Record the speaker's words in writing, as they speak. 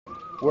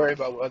worry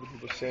about what other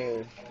people are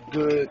saying.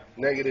 Good,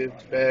 negative,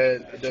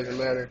 bad, it doesn't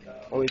matter.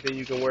 Only thing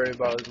you can worry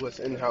about is what's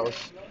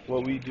in-house,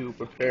 what we do,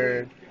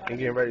 preparing, and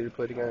getting ready to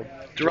play the game.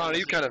 Duron, are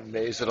you kind of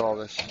amazed at all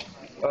this?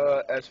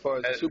 As far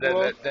as the Super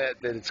Bowl? That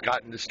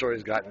this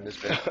story's gotten this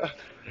big.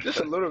 Just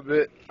a little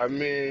bit. I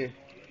mean,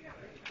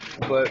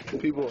 but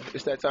people,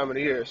 it's that time of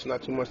the year. It's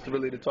not too much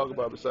really to talk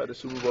about besides the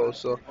Super Bowl,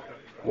 so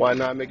why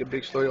not make a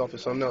big story off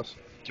of something else?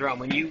 Duron,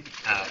 when you,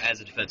 as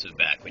a defensive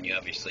back, when you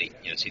obviously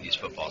see these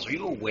footballs, are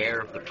you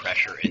aware of the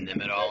pressure in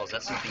them at all? Is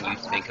that something you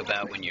think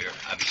about when you're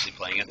obviously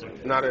playing at them?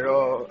 Not at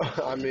all.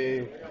 I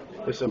mean,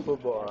 it's a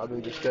football. I've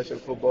been just catching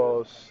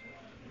footballs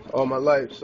all my life. So